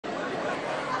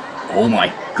Oh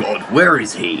my god, where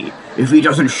is he? If he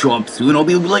doesn't show up soon, I'll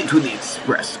be late to the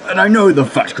express, and I know the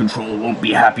Fat Controller won't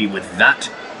be happy with that.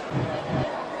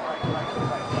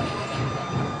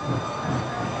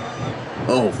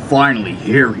 Oh, finally,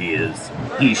 here he is.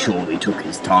 He surely took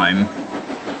his time.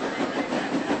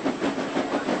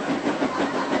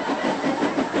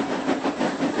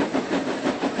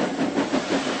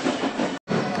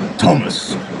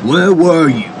 Thomas, where were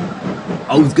you?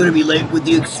 I was gonna be late with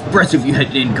the express if you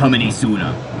didn't come any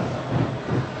sooner.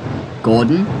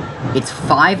 Gordon, it's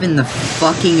 5 in the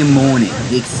fucking morning.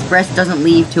 The express doesn't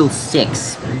leave till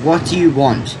 6. What do you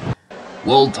want?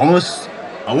 Well, Thomas,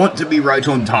 I want to be right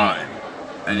on time.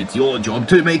 And it's your job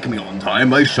to make me on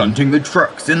time by shunting the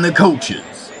trucks and the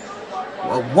coaches.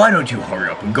 Well, why don't you hurry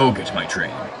up and go get my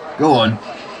train? Go on.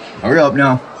 Hurry up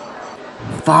now.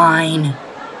 Fine.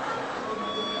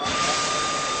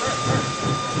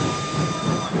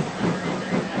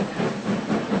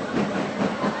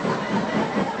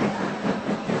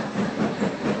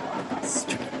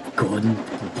 Gordon,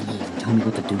 please tell me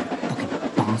what to do. Fucking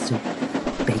bastard.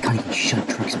 Bet he can't even shut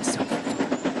trucks himself.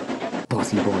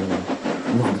 Bossy boiler.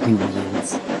 Wobbly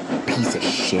wheels. Piece of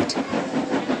shit.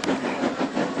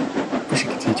 Wish I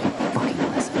could teach him a fucking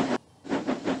lesson.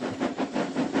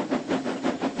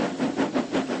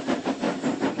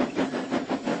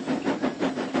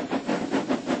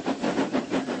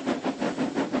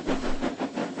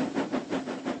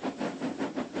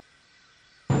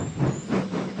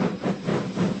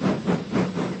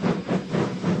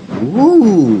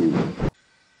 Ooh!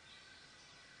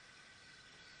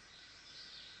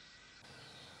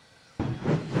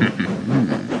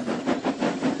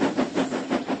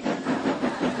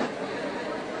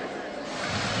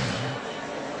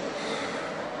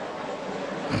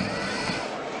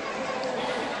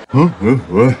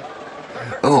 Huh?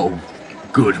 Oh,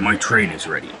 good, my train is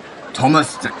ready.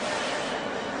 Thomas,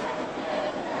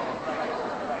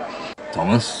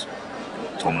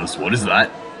 what is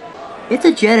that? It's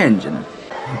a jet engine.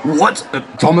 What?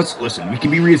 Thomas, listen, we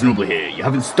can be reasonable here. You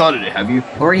haven't started it, have you?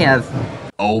 Already have.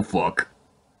 Oh, fuck.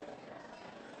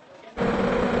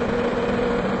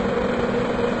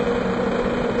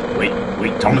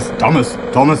 Wait, Thomas.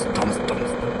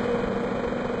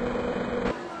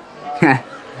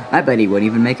 I bet he wouldn't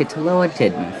even make it to Lower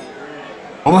Tidmouth.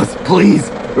 Thomas, please!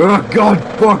 God,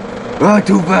 fuck!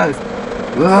 Too fast!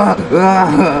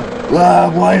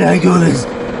 Why did I do this?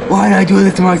 Why did I do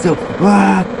this to myself?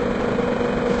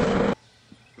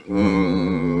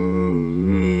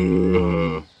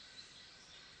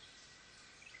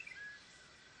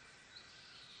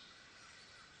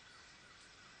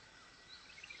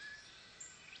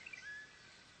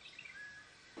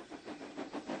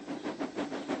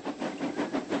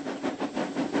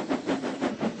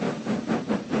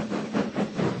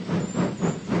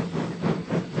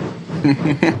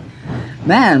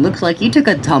 Man, looks like you took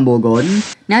a tumble, Gordon.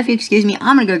 Now if you excuse me,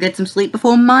 I'm gonna go get some sleep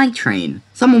before my train.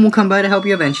 Someone will come by to help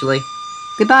you eventually.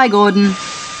 Goodbye, Gordon.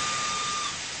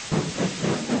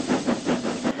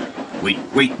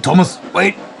 Wait, Thomas,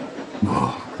 wait!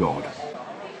 Oh, God.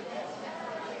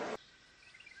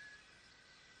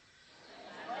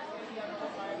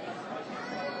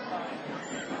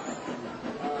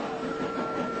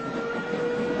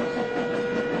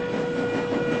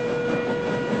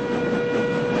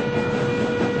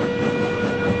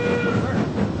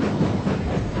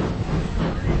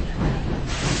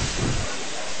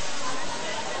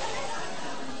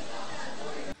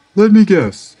 Let me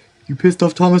guess. You pissed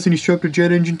off Thomas and he strapped a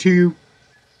jet engine to you?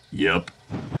 Yep.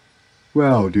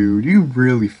 Wow, dude, you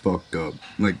really fucked up.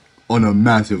 Like, on a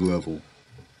massive level.